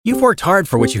You've worked hard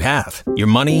for what you have. Your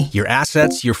money, your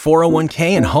assets, your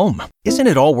 401k, and home. Isn't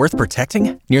it all worth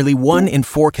protecting? Nearly 1 in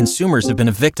 4 consumers have been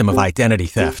a victim of identity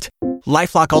theft.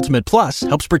 LifeLock Ultimate Plus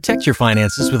helps protect your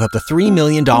finances with up to $3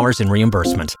 million in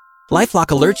reimbursement. LifeLock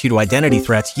alerts you to identity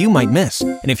threats you might miss.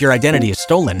 And if your identity is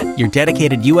stolen, your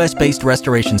dedicated U.S.-based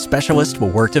restoration specialist will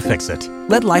work to fix it.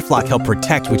 Let LifeLock help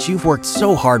protect what you've worked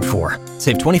so hard for.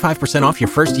 Save 25% off your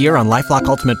first year on LifeLock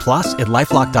Ultimate Plus at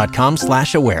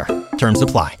LifeLock.com/aware. Terms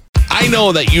apply. I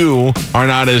know that you are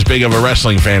not as big of a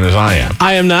wrestling fan as I am.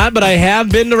 I am not, but I have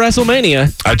been to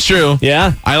WrestleMania. That's true.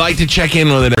 Yeah. I like to check in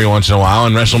with it every once in a while,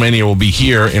 and WrestleMania will be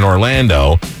here in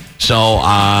Orlando. So,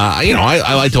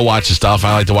 I like to watch the stuff.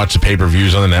 I like to watch the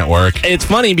pay-per-views on the network. It's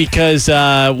funny because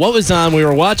what was on, we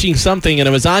were watching something, and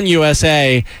it was on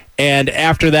USA, and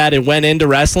after that, it went into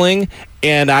wrestling,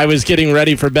 and I was getting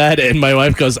ready for bed, and my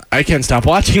wife goes, I can't stop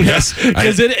watching this,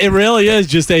 because it really is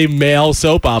just a male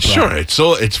soap opera. Sure,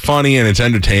 it's funny, and it's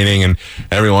entertaining, and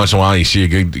every once in a while, you see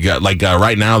a good,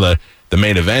 right now, the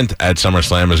main event at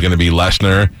SummerSlam is going to be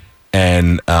Lesnar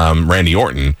and Randy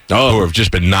Orton, who have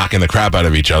just been knocking the crap out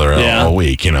of each other all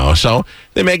week, So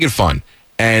they make it fun.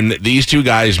 And these two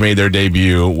guys made their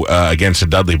debut against the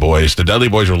Dudley Boys. The Dudley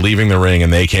Boys were leaving the ring,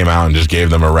 and they came out and just gave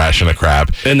them a ration of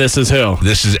crap. And this is who?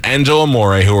 This is Enzo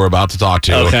Amore, who we're about to talk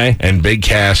to, and Big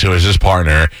Cass, who is his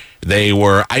partner. They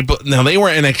were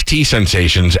NXT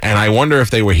sensations, and I wonder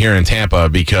if they were here in Tampa,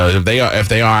 because if they are,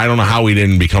 I don't know how we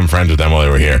didn't become friends with them while they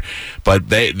were here. But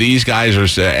these guys are.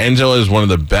 Enzo is one of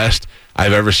the best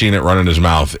I've ever seen it run in his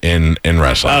mouth in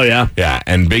wrestling. Oh yeah, yeah.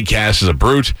 And Big Cass is a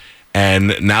brute.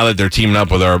 And now that they're teaming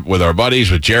up with our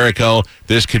buddies, with Jericho,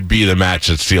 this could be the match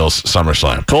that steals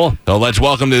SummerSlam. Cool. So let's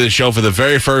welcome to the show for the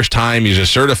very first time. He's a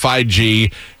certified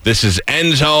G. This is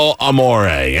Enzo Amore.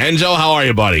 Enzo, how are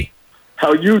you, buddy?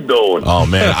 How you doing? Oh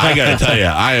man, I gotta tell you,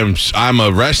 I'm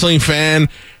a wrestling fan,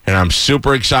 and I'm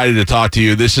super excited to talk to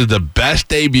you. This is the best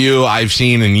debut I've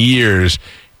seen in years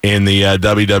in the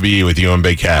WWE with you and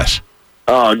Big Cass.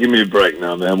 Oh, give me a break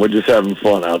now, man. We're just having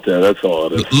fun out there. That's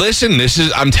all it is. Listen,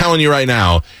 I'm telling you right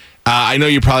now, I know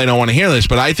you probably don't want to hear this,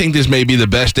 but I think this may be the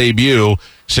best debut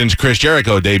since Chris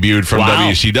Jericho debuted from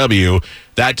WCW.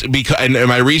 That's because, and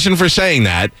my reason for saying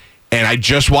that, and I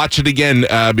just watched it again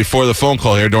before the phone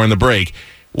call here during the break,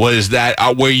 was that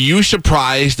were you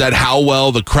surprised at how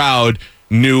well the crowd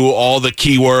knew all the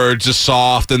keywords, the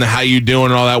soft, and the how you doing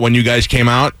and all that when you guys came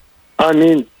out? I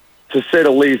mean, to say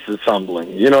the least, it's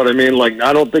humbling. You know what I mean? Like,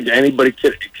 I don't think anybody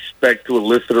could expect to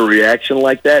elicit a reaction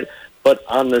like that. But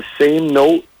on the same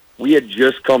note, we had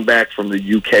just come back from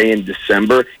the UK in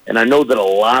December, and I know that a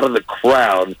lot of the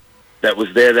crowd that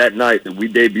was there that night that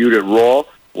we debuted at Raw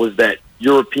was that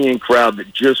European crowd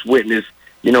that just witnessed,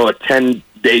 a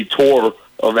 10-day tour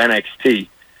of NXT.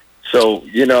 So,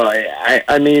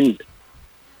 I mean,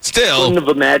 still couldn't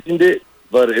have imagined it.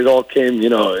 But it all came,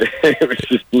 it was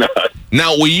just nuts.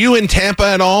 Now, were you in Tampa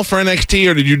at all for NXT,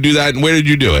 or did you do that, and where did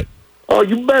you do it? Oh,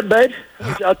 you bet, babe. I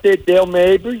was out there at Dale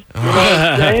Mabry. You know what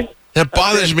I'm saying? That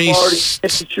bothers me.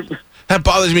 That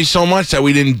bothers me so much that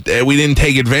we didn't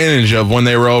take advantage of when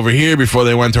they were over here before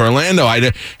they went to Orlando.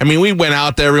 I mean, we went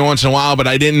out there every once in a while, but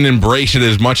I didn't embrace it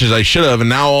as much as I should have. And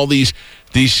now all these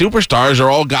superstars are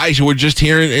all guys who were just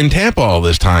here in Tampa all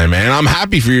this time, man. I'm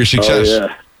happy for your success. Oh,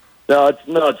 yeah. No, it's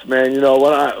nuts, man.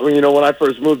 When I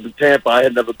first moved to Tampa, I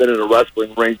had never been in a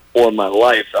wrestling ring before in my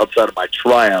life outside of my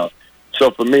tryout. So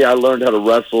for me, I learned how to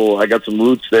wrestle. I got some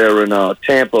roots there in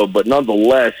Tampa, but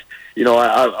nonetheless,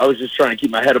 I was just trying to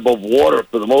keep my head above water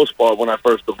for the most part when I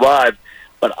first arrived.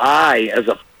 But I, as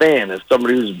a fan, as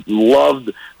somebody who's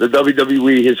loved the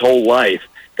WWE his whole life,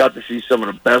 got to see some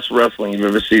of the best wrestling you've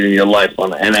ever seen in your life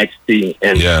on NXT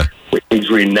and with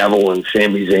Adrian Neville and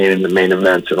Sami Zayn in the main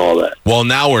events and all that. Well,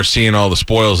 now we're seeing all the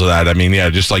spoils of that. I mean,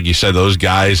 just like you said, those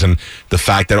guys and the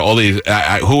fact that all these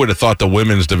who would have thought the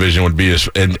women's division would be as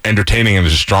entertaining and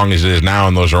as strong as it is now,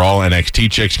 and those are all NXT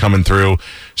chicks coming through.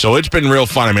 So it's been real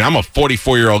fun. I mean, I'm a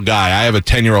 44-year-old guy. I have a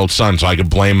 10-year-old son, so I could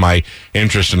blame my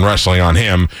interest in wrestling on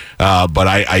him. But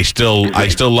I still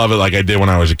love it like I did when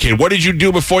I was a kid. What did you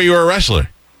do before you were a wrestler?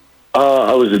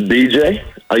 I was a DJ.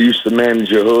 I used to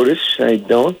manage a Hooters. How you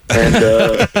doing? And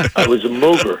I was a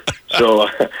mover. So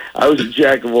I was a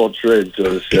jack of all trades, so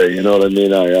to say. You know what I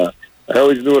mean? I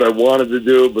always knew what I wanted to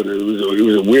do, but it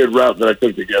was a weird route that I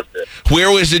took to get there.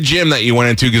 Where was the gym that you went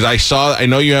into? Because I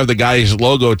know you have the guy's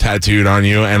logo tattooed on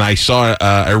you, and I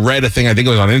read a thing, I think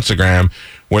it was on Instagram,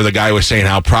 where the guy was saying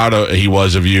how proud he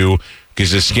was of you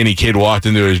because this skinny kid walked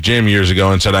into his gym years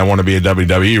ago and said, I want to be a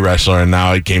WWE wrestler, and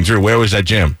now it came through. Where was that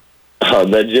gym?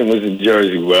 That gym was in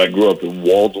Jersey, where I grew up in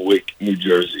Waldwick, New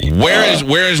Jersey. Where is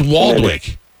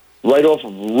Waldwick? right off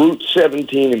of Route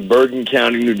 17 in Bergen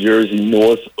County, New Jersey,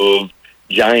 north of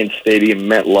Giant Stadium,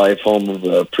 MetLife, home of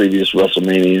a previous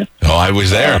WrestleMania. Oh, I was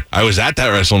there. I was at that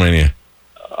WrestleMania.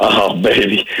 Oh,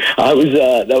 baby. That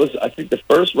was, I think, the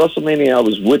first WrestleMania I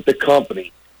was with the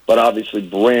company, but obviously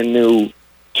brand new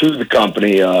to the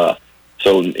company.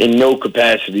 So in no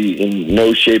capacity, in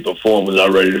no shape or form was I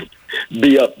ready to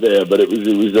be up there. But it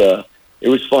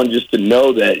was fun just to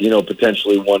know that,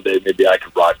 potentially one day maybe I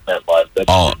could rock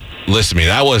MetLife. Listen to me.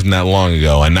 That wasn't that long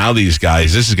ago. And now these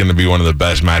guys, this is going to be one of the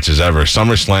best matches ever.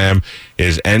 SummerSlam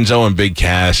is Enzo and Big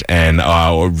Cass, and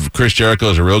Chris Jericho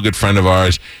is a real good friend of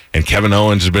ours, and Kevin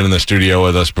Owens has been in the studio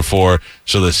with us before.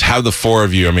 So let's have the four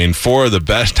of you. I mean, four of the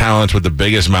best talents with the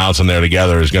biggest mouths in there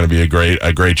together is going to be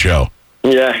a great show.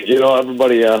 Yeah,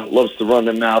 everybody loves to run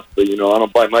their mouth, but, I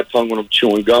don't bite my tongue when I'm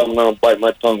chewing gum, and I don't bite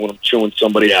my tongue when I'm chewing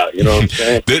somebody out. You know what I'm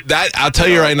saying? I'll tell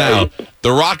you right now,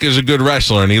 The Rock is a good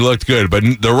wrestler, and he looked good, but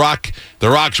The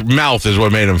Rock's mouth is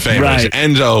what made him famous. Right.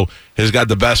 Enzo has got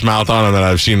the best mouth on him that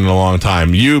I've seen in a long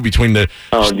time. Between the...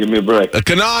 Oh, give me a break.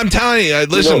 No, I'm telling you,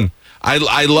 listen, I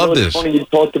love this. It's funny you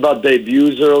talked about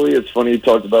debuts earlier.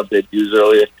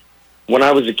 When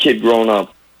I was a kid growing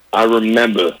up, I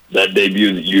remember that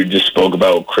debut that you just spoke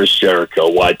about, Chris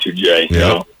Jericho,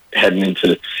 Y2J, heading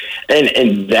into,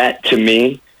 and that to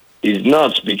me is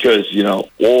nuts because,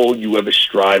 all you ever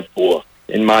strive for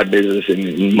in my business and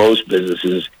in most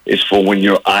businesses is for when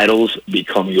your idols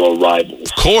become your rivals.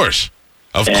 Of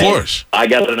course. I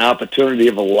got an opportunity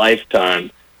of a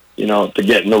lifetime, to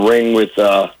get in the ring with,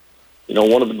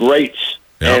 one of the greats.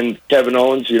 Yep. And Kevin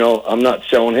Owens, I'm not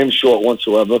selling him short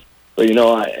whatsoever. But,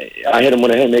 I hit him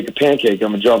with a haymaker pancake. I'm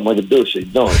going to drop him like a douche. He's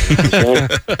done.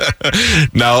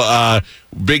 Now,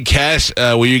 Big Cass,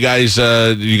 will you guys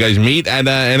meet at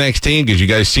NXT? Because you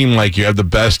guys seem like you have the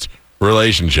best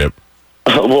relationship.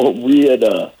 Well, we had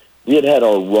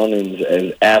our run-ins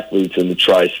as athletes in the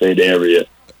tri-state area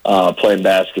playing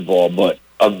basketball. But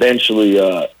eventually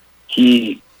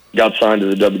he got signed to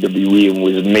the WWE and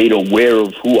was made aware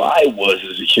of who I was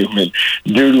as a human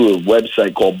due to a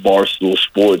website called Barstool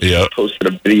Sports. Yep. He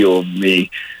posted a video of me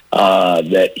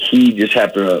that he just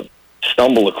happened to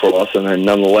stumble across, and then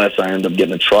nonetheless I ended up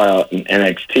getting a tryout in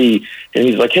NXT. And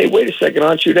he's like, "Hey, wait a second,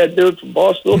 aren't you that dude from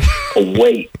Barstool?" Oh,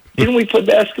 wait, didn't we play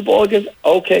basketball against?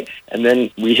 Okay. And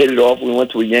then we hit it off. We went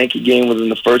to a Yankee game within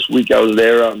the first week I was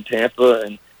there out in Tampa,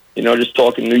 and, just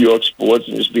talking New York sports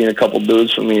and just being a couple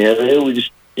dudes from the area, we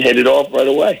just hit it off right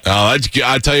away. Oh,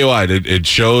 I tell you what, it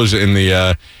shows in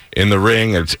the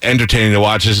ring. It's entertaining to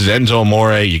watch. This is Enzo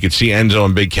Amore. You can see Enzo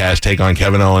and Big Cass take on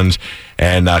Kevin Owens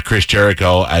and Chris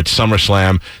Jericho at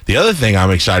SummerSlam. The other thing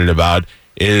I'm excited about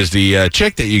is the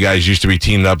chick that you guys used to be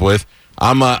teamed up with.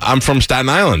 I'm from Staten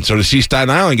Island, so to see Staten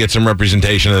Island get some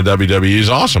representation in the WWE is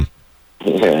awesome.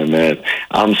 Yeah, man.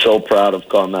 I'm so proud of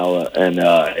Carmella, and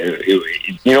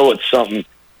it's something.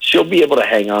 She'll be able to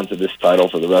hang on to this title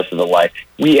for the rest of her life.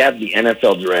 We have the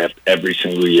NFL draft every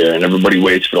single year, and everybody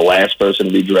waits for the last person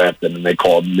to be drafted, and they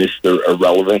call it Mr.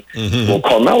 Irrelevant. Mm-hmm. Well,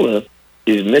 Carmella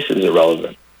is Mrs.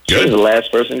 Irrelevant. She's the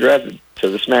last person drafted to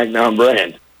the SmackDown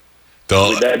brand.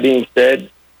 With that being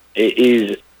said, it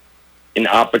is an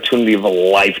opportunity of a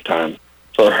lifetime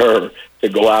for her to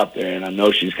go out there, and I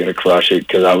know she's going to crush it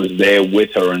because I was there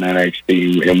with her in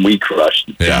NXT, and we crushed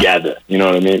it together. You know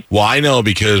what I mean? Well, I know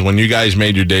because when you guys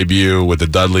made your debut with the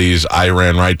Dudleys, I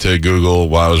ran right to Google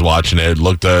while I was watching it,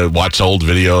 watched old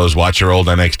videos, watch your old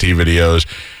NXT videos,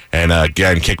 and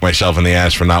again, kick myself in the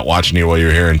ass for not watching you while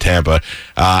you're here in Tampa.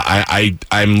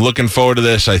 I'm looking forward to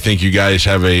this. I think you guys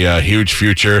have a huge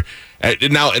future.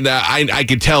 Now, I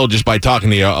could tell just by talking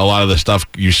to you, a lot of the stuff,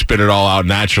 you spit it all out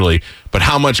naturally, but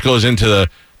how much goes into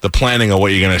the planning of what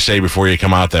you're going to say before you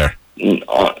come out there?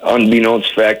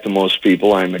 Unbeknownst fact to most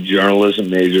people, I'm a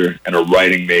journalism major and a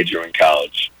writing major in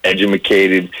college.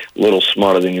 Educated, a little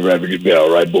smarter than your average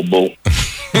Bill, right, boo-boo?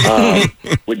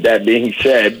 With that being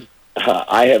said,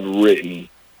 I have written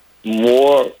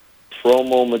more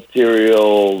promo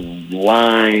material,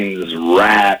 lines,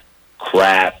 rap,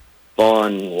 crap,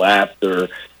 fun, laughter,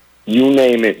 you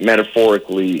name it,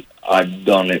 metaphorically, I've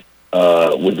done it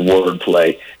with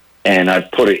wordplay, and I've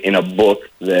put it in a book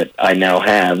that I now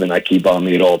have, and I keep on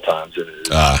me at all times. It is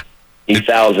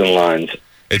 8,000 lines.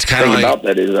 It's kind of like... about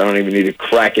that is I don't even need to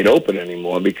crack it open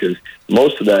anymore because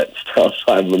most of that stuff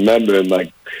I remember in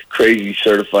my crazy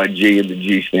certified G, and the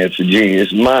G stands for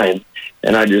genius mind,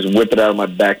 and I just whip it out of my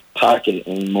back pocket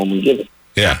and the moment give it.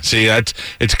 Yeah, see,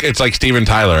 it's like Steven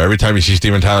Tyler. Every time you see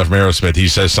Steven Tyler from Aerosmith, he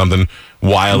says something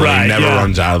wildly. Right, He never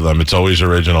runs out of them. It's always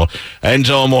original.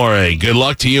 Enzo Amore, good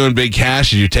luck to you and Big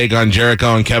Cass as you take on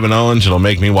Jericho and Kevin Owens. It'll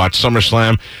make me watch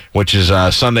SummerSlam, which is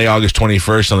Sunday, August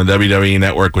 21st on the WWE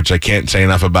Network, which I can't say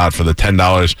enough about. For the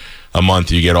 $10 a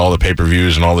month, you get all the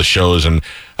pay-per-views and all the shows. And,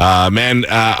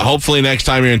 hopefully next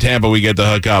time you're in Tampa, we get to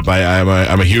hook up.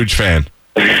 I'm a huge fan.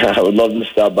 I would love to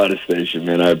stop by the station,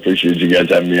 man. I appreciate you guys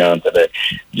having me on today.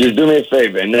 Just do me a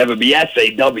favor and never be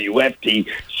SAWFT.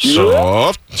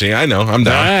 So, see, I know. I'm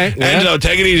down. All right, yeah. Enzo,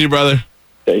 take it easy, brother.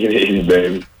 Take it easy,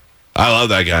 baby. I love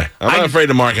that guy. I'm not afraid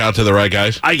to mark out to the right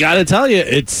guys. I gotta tell you,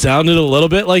 it sounded a little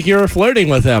bit like you were flirting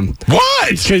with him. What?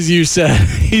 Because you said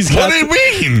What do you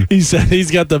mean? He said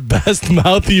he's got the best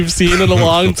mouth you've seen in a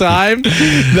long time.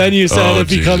 Then you said if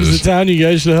he comes to town, you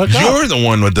guys should hook up. You're the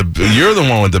one with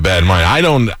the bad mind. I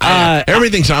don't. Everybody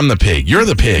thinks I'm the pig. You're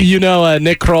the pig. You know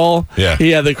Nick Kroll? Yeah.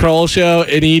 He had the Kroll show,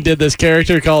 and he did this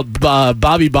character called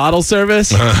Bobby Bottle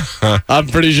Service. I'm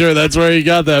pretty sure that's where he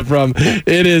got that from.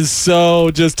 It is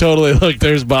so just totally, look,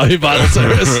 there's Bobby Bottle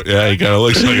Service. Yeah, he kind of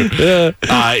looks like him. Yeah.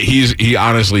 He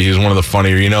honestly, he's one of the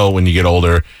funnier. You know, when you get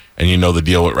older and you know the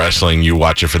deal with wrestling, you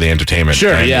watch it for the entertainment.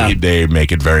 Sure, and yeah. They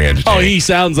make it very entertaining. Oh, he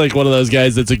sounds like one of those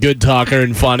guys that's a good talker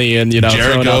and funny and,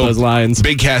 throwing out those lines.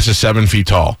 Big Cass is 7 feet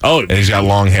tall. Oh. And he's got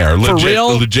long hair.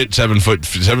 Real? Legit 7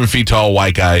 feet tall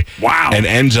white guy. Wow. And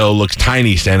Enzo looks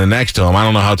tiny standing next to him. I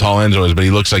don't know how tall Enzo is, but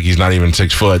he looks like he's not even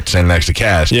 6 foot standing next to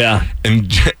Cass. Yeah. And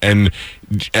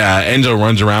Enzo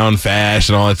runs around fast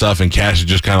and all that stuff, and Cass is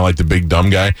just kind of like the big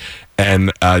dumb guy.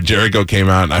 And Jericho came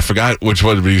out, and I forgot which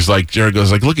one, but he's like,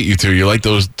 Jericho's like, look at you two. You're like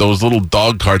those little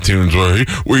dog cartoons where, hey,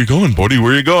 where you going, buddy?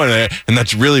 Where you going? And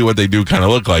that's really what they do kind of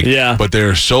look like. Yeah. But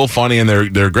they're so funny, and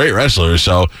they're great wrestlers.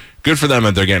 So good for them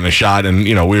that they're getting a shot. And,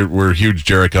 we're huge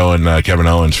Jericho and Kevin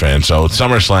Owens fans. So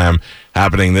SummerSlam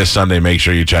happening this Sunday. Make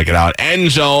sure you check it out.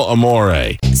 Enzo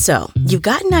Amore. So, you've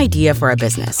got an idea for a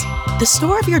business. The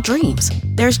store of your dreams.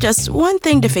 There's just one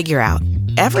thing to figure out.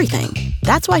 Everything.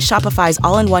 That's why Shopify's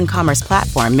all-in-one commerce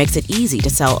platform makes it easy to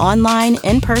sell online,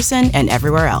 in person, and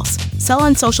everywhere else. Sell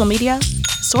on social media,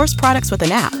 source products with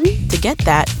an app to get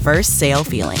that first sale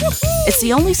feeling. It's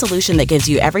the only solution that gives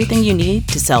you everything you need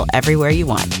to sell everywhere you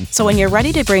want. So when you're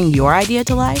ready to bring your idea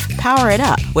to life, power it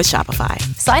up with Shopify.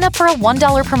 Sign up for a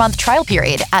 $1 per month trial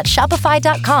period at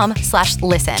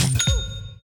shopify.com/listen.